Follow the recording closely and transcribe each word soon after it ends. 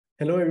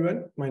Hello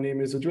everyone, my name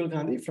is Ujjwal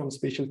Gandhi from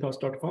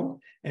spatialthoughts.com,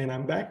 and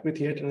I'm back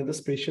with yet another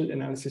spatial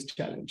analysis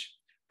challenge.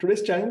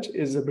 Today's challenge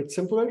is a bit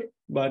simpler,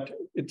 but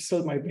it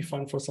still might be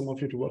fun for some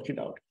of you to work it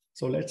out.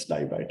 So let's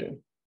dive right in.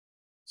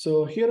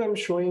 So here I'm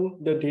showing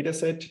the data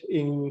set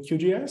in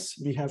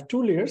QGIS. We have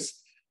two layers.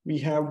 We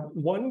have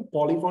one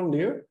polygon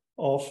layer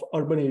of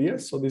urban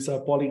areas. So these are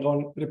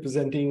polygons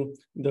representing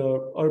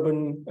the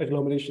urban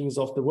agglomerations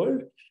of the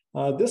world.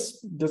 This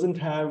doesn't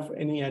have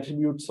any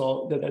attributes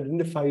that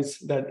identifies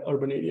that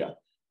urban area.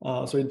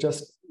 So it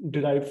just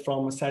derived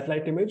from a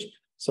satellite image.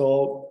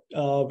 So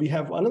we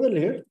have another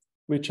layer,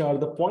 which are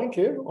the point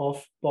layer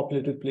of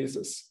populated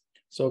places.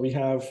 So we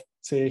have,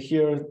 say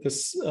here,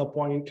 this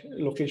point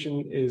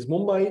location is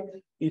Mumbai.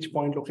 Each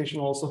point location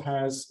also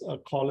has a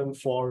column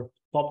for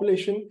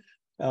population.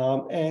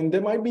 And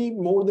there might be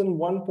more than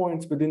one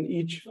point within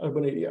each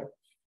urban area.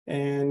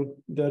 And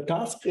the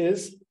task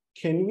is,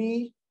 can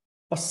we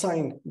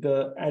assign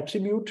the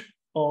attribute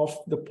of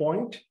the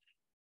point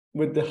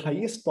with the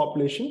highest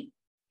population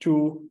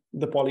to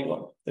the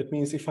polygon? That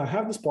means if I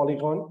have this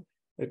polygon,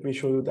 let me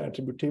show you the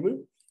attribute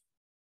table.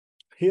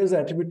 Here's the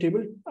attribute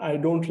table. I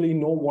don't really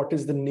know what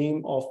is the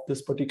name of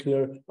this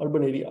particular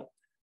urban area,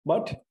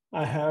 but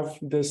I have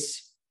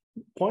this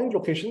point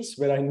locations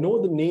where I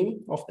know the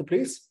name of the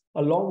place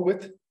along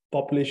with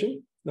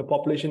population. The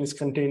population is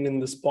contained in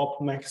this pop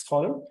max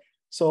column.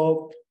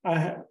 So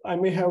I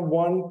may have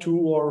one, two,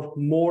 or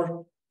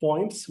more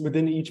points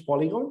within each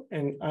polygon,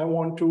 and I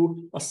want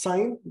to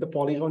assign the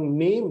polygon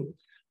name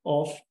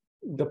of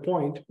the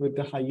point with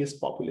the highest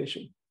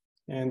population.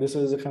 And this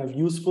is a kind of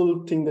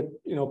useful thing that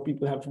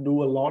people have to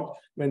do a lot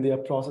when they are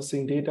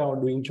processing data or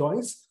doing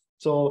joins.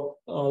 So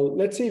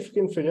let's see if you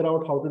can figure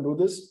out how to do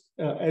this.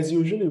 As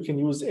usual, you can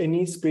use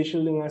any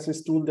spatial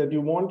analysis tool that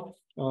you want.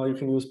 You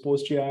can use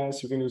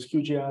PostGIS, you can use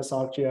QGIS,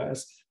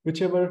 ArcGIS,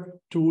 whichever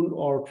tool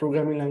or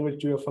programming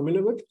language you are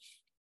familiar with.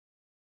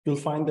 You'll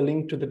find the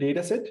link to the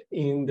dataset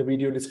in the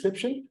video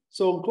description.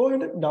 So go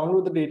ahead and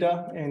download the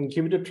data and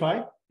give it a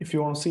try. If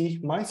you want to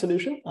see my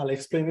solution, I'll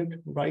explain it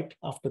right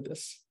after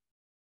this.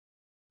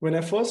 When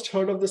I first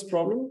heard of this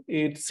problem,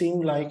 it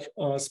seemed like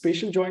a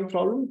spatial join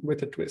problem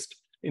with a twist.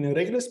 In a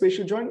regular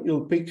spatial join,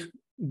 you'll pick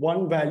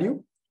one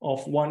value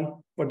of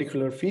one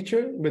particular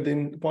feature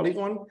within the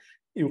polygon.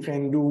 You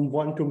can do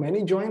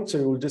one-to-many joins, so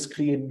you'll just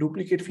create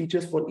duplicate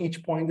features for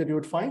each point that you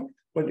would find.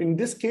 But in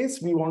this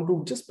case, we want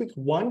to just pick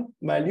one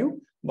value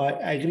by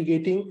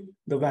aggregating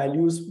the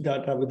values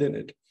that are within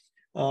it.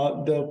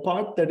 The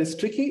part that is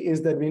tricky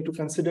is that we need to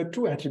consider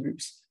two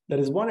attributes. There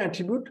is one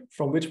attribute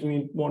from which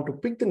we want to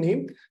pick the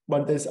name,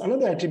 but there's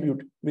another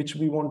attribute which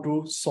we want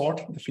to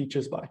sort the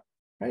features by.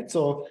 Right?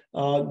 So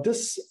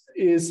this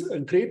is a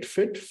great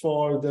fit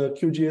for the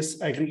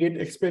QGIS aggregate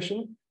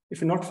expression. If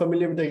you're not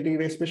familiar with the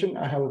aggregate expression,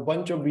 I have a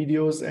bunch of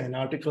videos and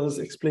articles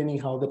explaining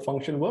how that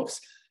function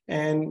works.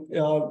 And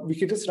we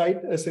can just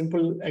write a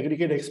simple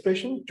aggregate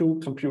expression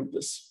to compute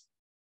this.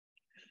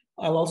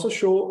 I'll also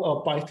show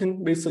a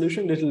Python-based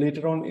solution a little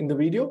later on in the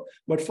video.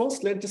 But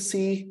first, let's just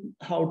see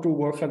how to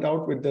work it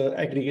out with the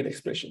aggregate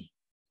expression.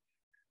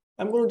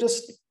 I'm going to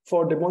just,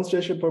 for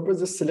demonstration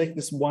purposes, select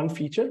this one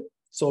feature.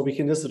 So we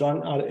can just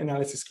run our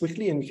analysis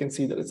quickly and we can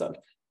see the result.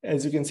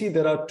 As you can see,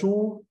 there are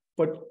two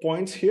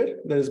points here.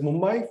 There is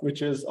Mumbai,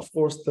 which is, of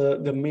course,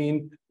 the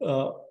main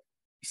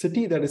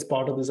city that is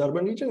part of this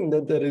urban region. And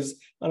then there is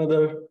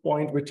another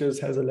point which has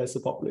a lesser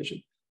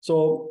population.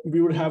 So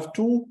we would have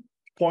 2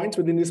 points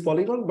within this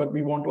polygon, but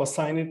we want to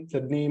assign it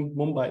the name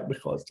Mumbai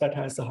because that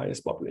has the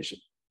highest population.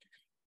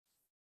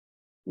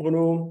 We're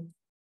going to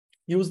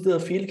use the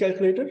field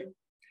calculator.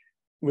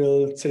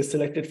 We'll say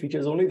selected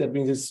features only. That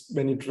means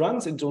when it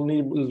runs, it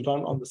only will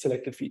run on the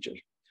selected feature.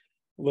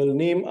 We'll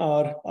name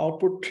our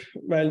output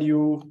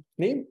value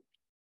name.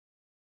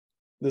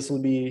 This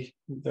will be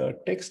the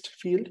text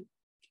field.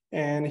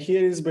 And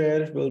here is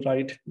where we'll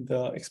write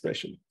the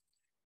expression.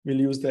 We'll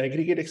use the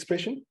aggregate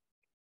expression.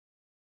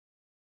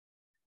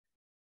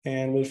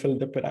 And we'll fill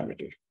the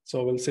parameter.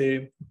 So we'll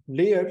say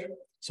layer.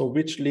 So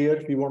which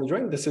layer we want to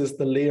join? This is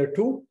the layer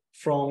 2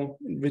 from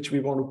which we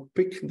want to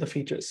pick the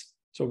features.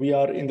 So we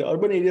are in the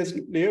urban areas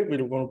layer.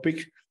 We're going to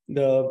pick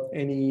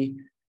any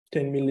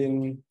 10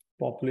 million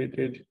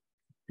populated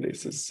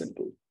places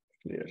simple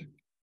layer.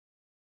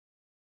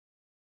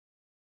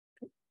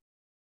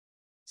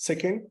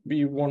 Second,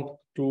 we want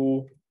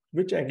to,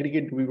 which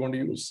aggregate do we want to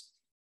use?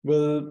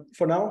 Well,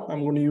 for now,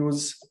 I'm going to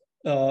use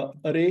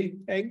array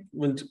egg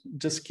will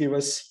just give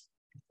us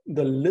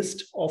the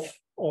list of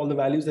all the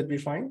values that we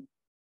find.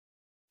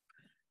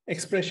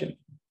 Expression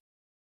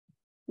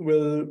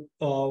will,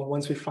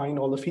 once we find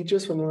all the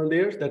features from our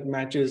layer that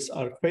matches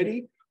our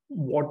query,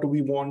 what do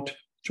we want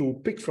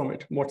to pick from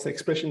it? What's the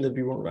expression that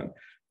we want to run?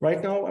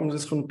 Right now, I'm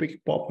just going to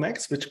pick pop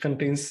max, which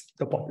contains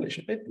the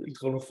population. Right? It's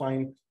going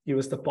to give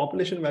us the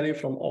population value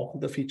from all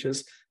the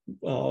features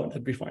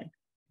that we find.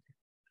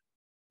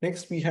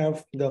 Next, we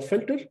have the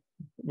filter,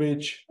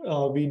 which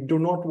we do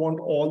not want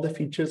all the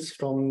features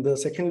from the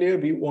second layer.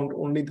 We want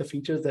only the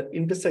features that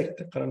intersect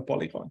the current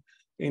polygon.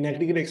 in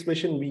aggregate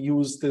expression, we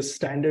use this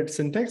standard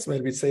syntax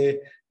where we say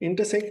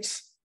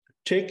intersects,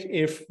 check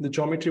if the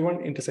geometry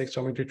one intersects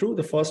geometry 2.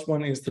 The first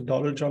one is the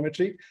dollar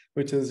geometry,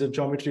 which is the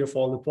geometry of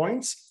all the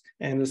points.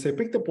 And we'll say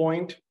pick the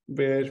point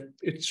where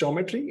its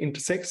geometry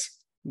intersects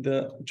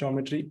the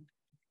geometry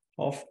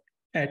of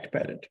at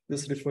parent.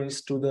 This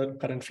refers to the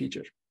current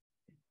feature.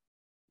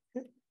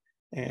 Okay.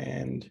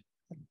 And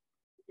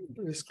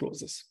this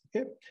closes.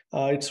 Okay.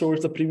 It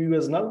stores the preview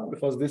as null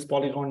because this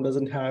polygon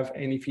doesn't have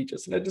any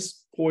features. Let's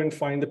just go and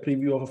find the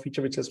preview of a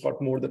feature which has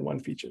got more than one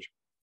feature.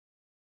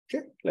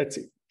 Okay, let's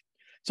see.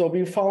 So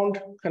we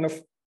found kind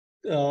of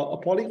a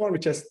polygon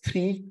which has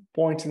 3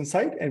 points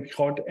inside, and we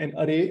got an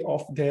array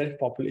of their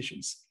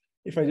populations.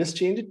 If I just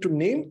change it to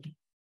name,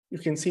 you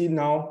can see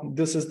now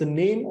this is the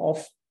name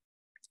of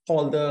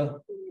all the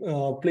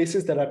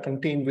places that are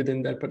contained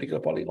within that particular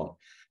polygon.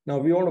 Now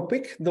we want to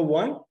pick the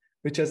one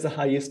which has the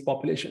highest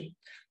population.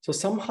 So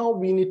somehow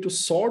we need to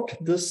sort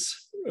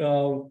this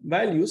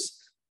values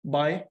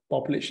by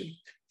population.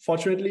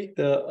 Fortunately,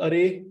 the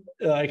array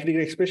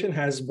aggregate expression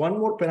has one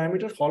more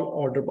parameter called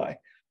order by.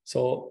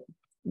 So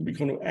we're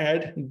going to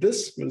add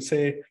this. We'll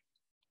say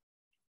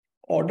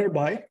order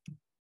by,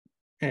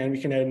 and we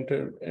can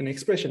enter an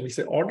expression. We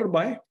say order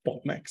by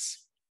pop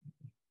max.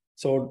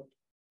 So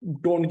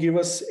don't give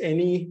us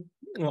any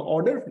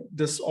order,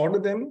 just order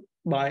them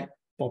by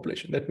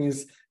population. That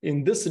means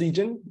in this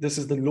region, this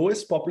is the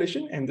lowest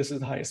population and this is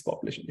the highest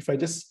population. If I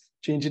just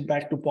change it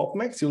back to pop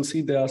max, you'll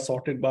see they are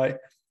sorted by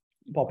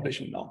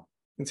population now.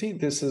 You can see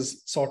this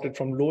is sorted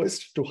from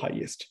lowest to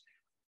highest.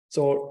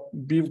 So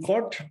we've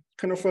got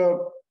kind of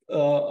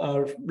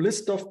our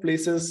list of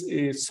places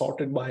is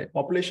sorted by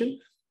population.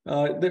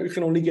 We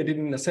can only get it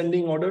in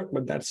ascending order,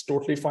 but that's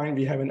totally fine.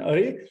 We have an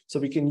array, so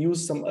we can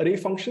use some array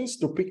functions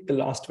to pick the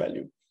last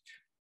value.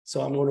 So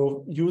I'm going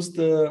to use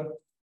the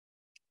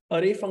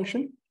array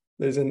function.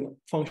 There's a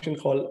function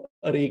called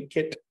array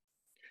get,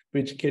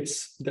 which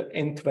gets the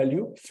nth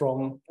value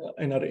from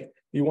an array.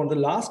 You want the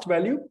last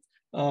value.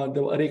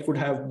 The array could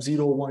have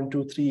 0, 1,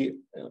 2, 3,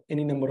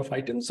 any number of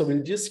items. So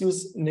we'll just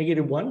use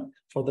 -1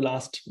 for the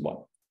last one.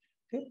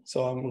 Okay,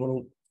 so I'm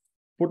going to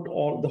put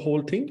the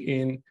whole thing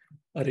in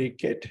array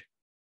get,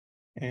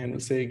 and we'll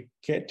say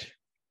get.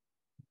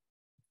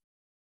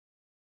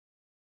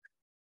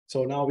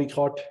 So now we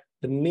got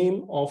the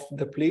name of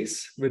the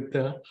place with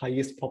the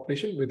highest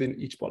population within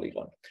each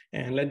polygon.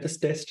 And let us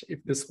test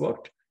if this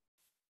worked.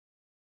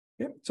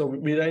 Yeah, so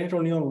we ran it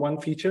only on one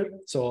feature.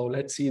 So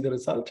let's see the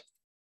result.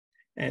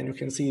 And you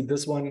can see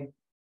this one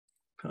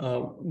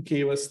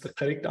gave us the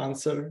correct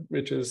answer,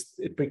 which is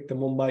it picked the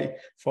Mumbai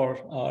for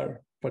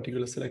our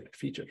particular selected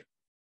feature.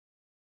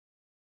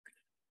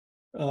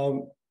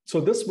 So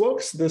this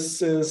works.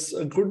 This is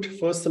a good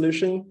first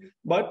solution,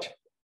 but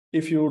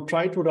if you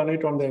try to run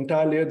it on the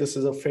entire layer, this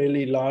is a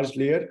fairly large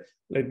layer.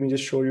 Let me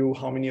just show you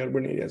how many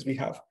urban areas we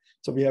have.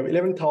 So we have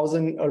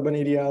 11,000 urban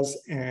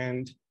areas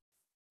and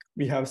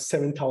we have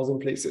 7,000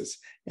 places.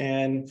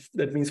 And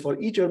that means for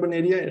each urban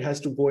area, it has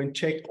to go and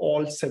check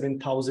all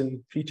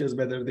 7,000 features,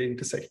 whether they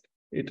intersect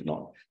it or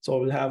not. So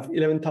we'll have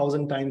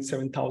 11,000 times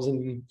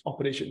 7,000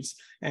 operations.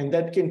 And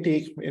that can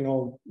take,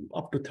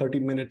 up to 30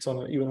 minutes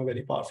on even a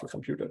very powerful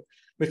computer,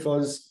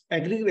 because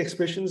aggregate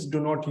expressions do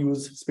not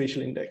use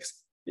spatial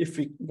index. If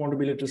we want to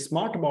be a little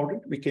smart about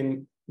it, we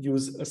can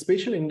use a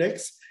spatial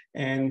index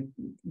and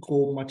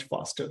go much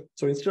faster.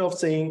 So instead of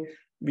saying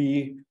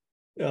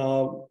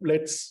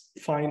let's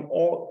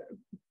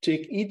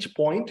take each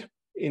point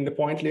in the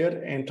point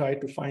layer and try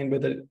to find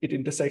whether it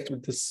intersects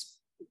with this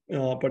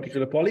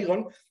particular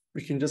polygon,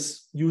 we can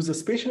just use a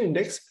spatial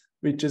index,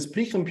 which is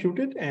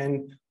pre-computed and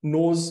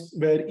knows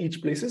where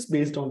each place is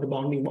based on the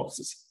bounding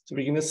boxes. So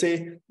we're going to say,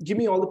 give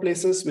me all the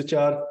places which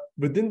are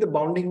within the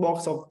bounding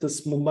box of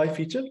this Mumbai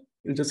feature.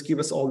 It'll just give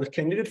us all the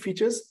candidate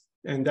features,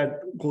 and that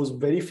goes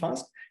very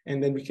fast.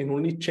 And then we can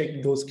only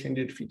check those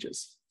candidate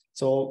features.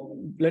 So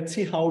let's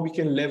see how we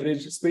can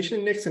leverage spatial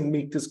index and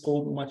make this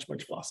go much,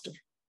 much faster.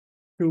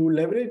 To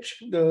leverage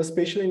the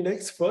spatial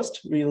index,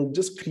 first, we'll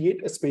just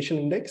create a spatial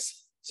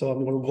index. So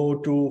I'm going to go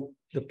to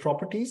the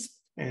properties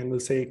and we'll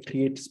say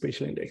create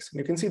spatial index. And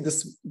you can see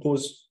this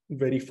goes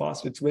very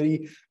fast. It's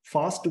very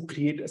fast to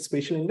create a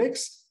spatial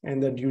index,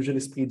 and that usually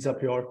speeds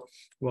up your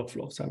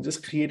workflow. So I've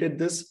just created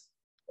this.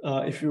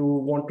 If you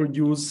want to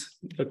use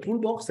the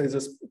toolbox, there's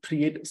a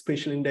create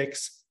spatial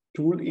index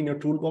tool in your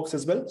toolbox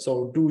as well.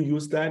 So do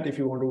use that if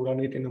you want to run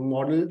it in a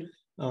model,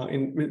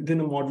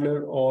 within a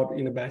modeler or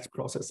in a batch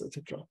process,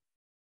 etc.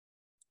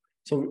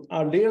 So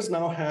our layers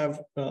now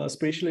have a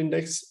spatial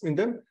index in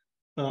them.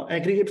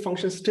 Aggregate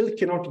functions still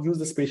cannot use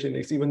the spatial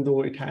index, even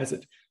though it has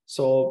it.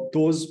 So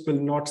those will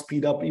not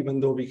speed up, even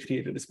though we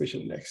created a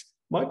spatial index.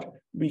 But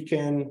we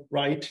can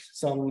write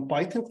some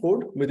Python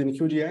code within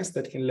QGIS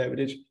that can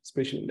leverage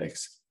spatial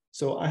index.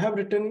 So I have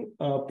written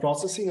a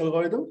processing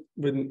algorithm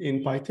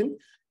in Python,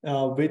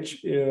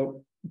 which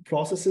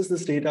processes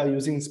this data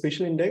using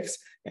spatial index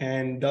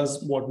and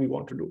does what we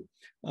want to do.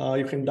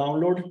 You can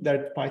download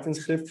that Python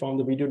script from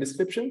the video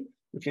description.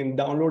 You can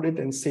download it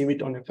and save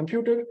it on your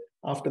computer.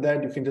 After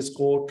that, you can just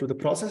go to the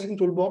processing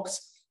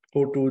toolbox,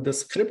 go to the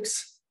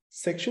scripts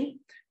section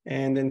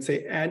and then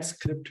say add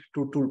script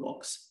to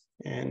toolbox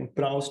and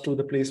browse to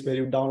the place where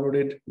you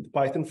downloaded the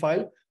Python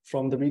file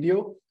from the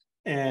video.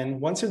 And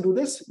once you do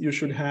this, you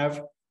should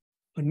have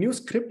a new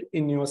script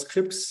in your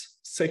scripts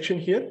section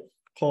here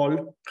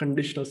called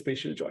conditional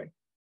spatial join.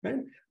 Right?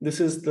 This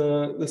is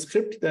the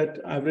script that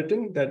I've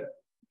written that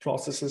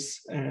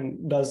processes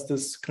and does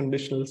this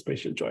conditional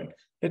spatial join.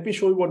 Let me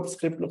show you what the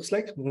script looks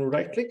like. I'm going to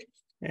right click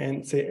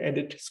and say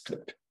edit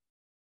script.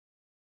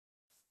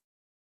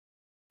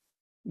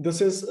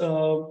 This is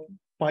a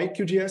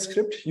PyQGIS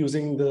script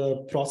using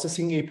the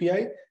processing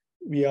API.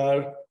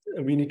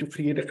 We need to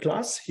create a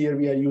class. Here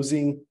we are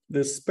using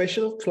this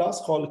special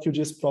class called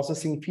QGIS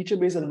processing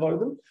feature-based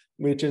algorithm,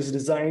 which is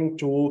designed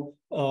to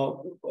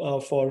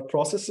for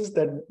processes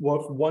that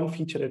work one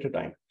feature at a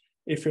time.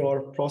 If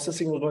your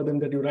processing algorithm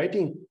that you're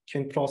writing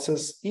can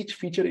process each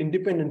feature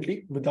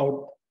independently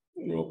without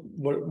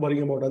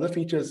worrying about other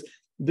features,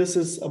 this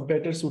is a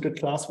better suited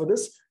class for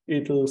this.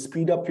 It will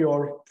speed up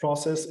your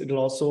process. It will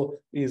also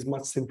is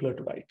much simpler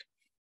to write.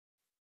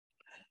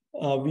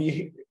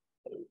 We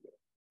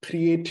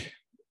create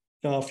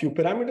a few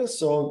parameters.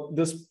 So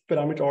this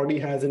parameter already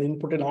has an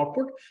input and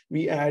output.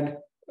 We add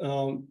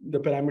the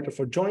parameter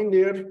for join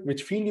layer,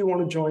 which field you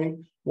want to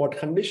join, what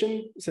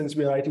condition. Since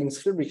we're writing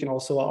script, we can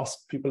also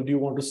ask people, do you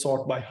want to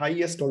sort by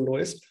highest or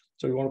lowest?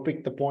 So you want to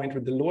pick the point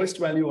with the lowest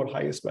value or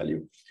highest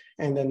value,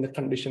 and then the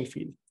condition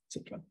field,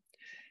 etc.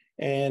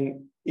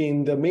 And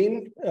in the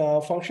main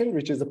function,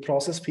 which is the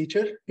process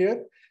feature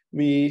here,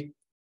 we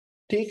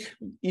take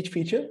each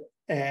feature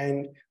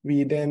and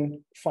we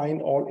then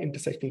find all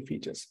intersecting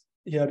features.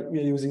 Here we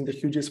are using the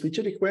QGIS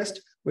feature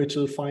request, which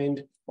will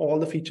find all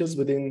the features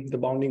within the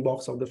bounding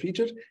box of the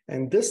feature.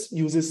 And this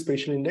uses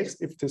spatial index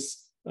if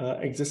this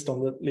exists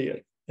on the layer.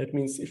 That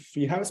means if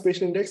we have a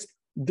spatial index,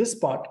 this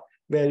part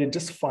where it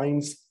just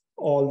finds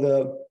all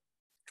the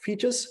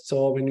features.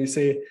 So when we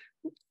say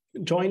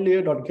join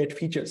layer.get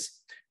features,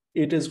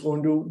 it is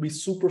going to be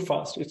super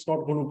fast. It's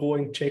not going to go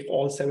and check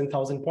all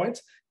 7,000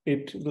 points.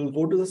 It will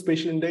go to the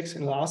spatial index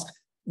and ask,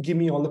 give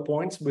me all the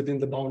points within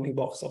the bounding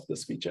box of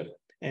this feature.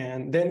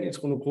 And then it's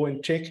going to go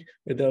and check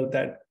whether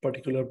that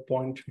particular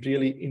point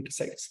really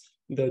intersects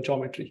the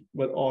geometry,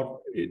 or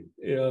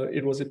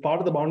it was a part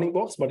of the bounding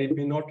box, but it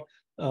may not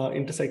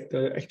intersect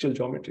the actual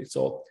geometry.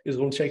 So it's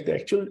going to check the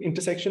actual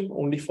intersection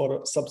only for a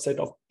subset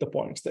of the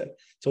points there.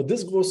 So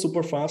this goes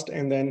super fast,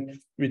 and then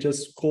we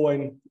just go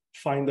and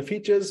find the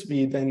features.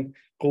 We then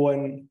go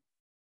and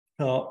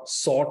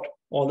sort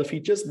all the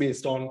features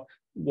based on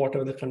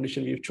whatever the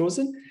condition we've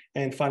chosen,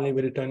 and finally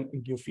we return a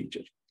new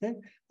feature. Okay,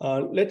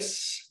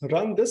 let's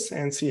run this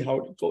and see how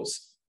it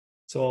goes.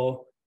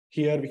 So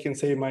here we can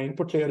say my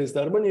input layer is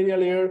the urban area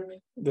layer.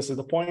 This is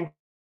the point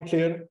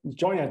layer.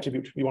 Join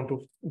attribute, we want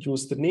to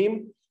use the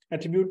name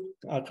attribute.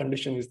 Our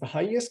condition is the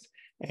highest,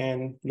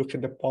 and look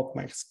at the pop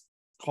max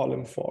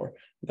column for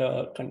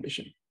the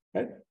condition.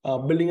 Right?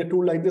 Building a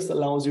tool like this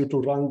allows you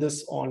to run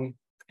this on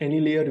any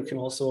layer. You can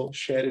also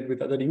share it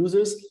with other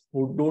users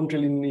who don't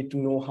really need to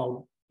know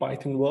how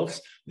Python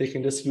works. They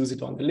can just use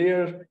it on the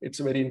layer. It's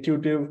very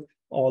intuitive.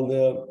 All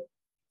the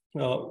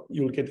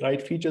you'll get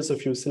right features. So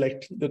if you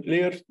select the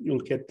layer, you'll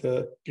get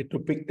to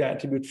pick the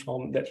attribute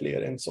from that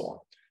layer and so on.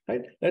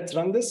 Right? Let's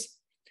run this.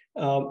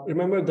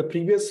 Remember the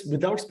previous,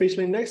 without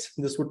spatial index,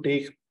 this would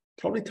take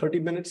probably 30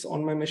 minutes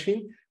on my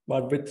machine.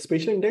 But with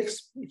spatial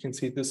index, you can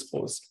see this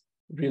goes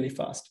really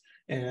fast,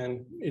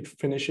 and it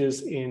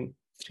finishes in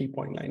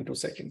 3.92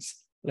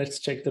 seconds. Let's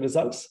check the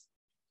results.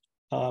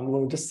 I'm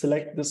going to just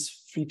select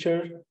this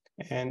feature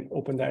and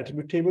open the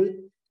attribute table.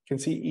 You can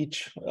see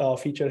each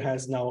feature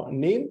has now a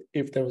name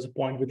if there was a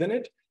point within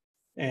it.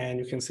 And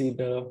you can see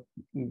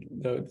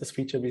this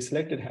feature we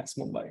selected has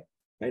Mumbai.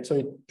 Right? So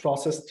it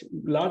processed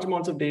large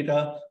amounts of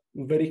data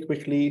very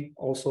quickly.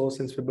 Also,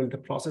 since we built a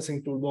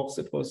processing toolbox,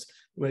 it was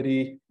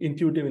very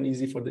intuitive and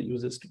easy for the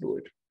users to do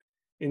it.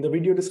 In the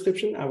video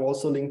description, I've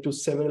also linked to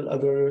several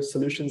other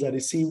solutions I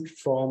received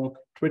from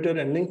Twitter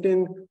and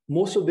LinkedIn.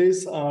 Most of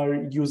these are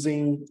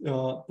using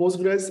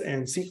Postgres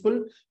and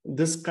SQL.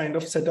 This kind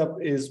of setup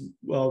is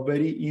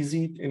very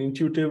easy and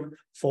intuitive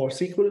for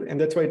SQL, and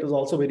that's why it was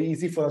also very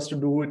easy for us to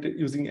do it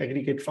using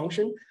aggregate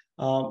function.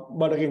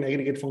 But again,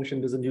 aggregate function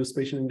doesn't use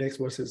spatial index,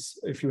 versus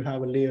if you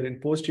have a layer in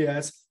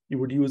PostGIS, you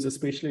would use a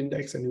spatial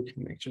index, and you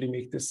can actually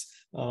make this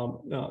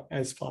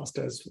as fast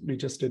as we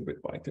just did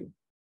with Python.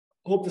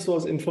 Hope this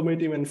was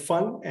informative and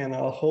fun, and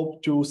I'll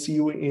hope to see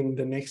you in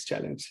the next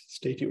challenge.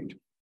 Stay tuned.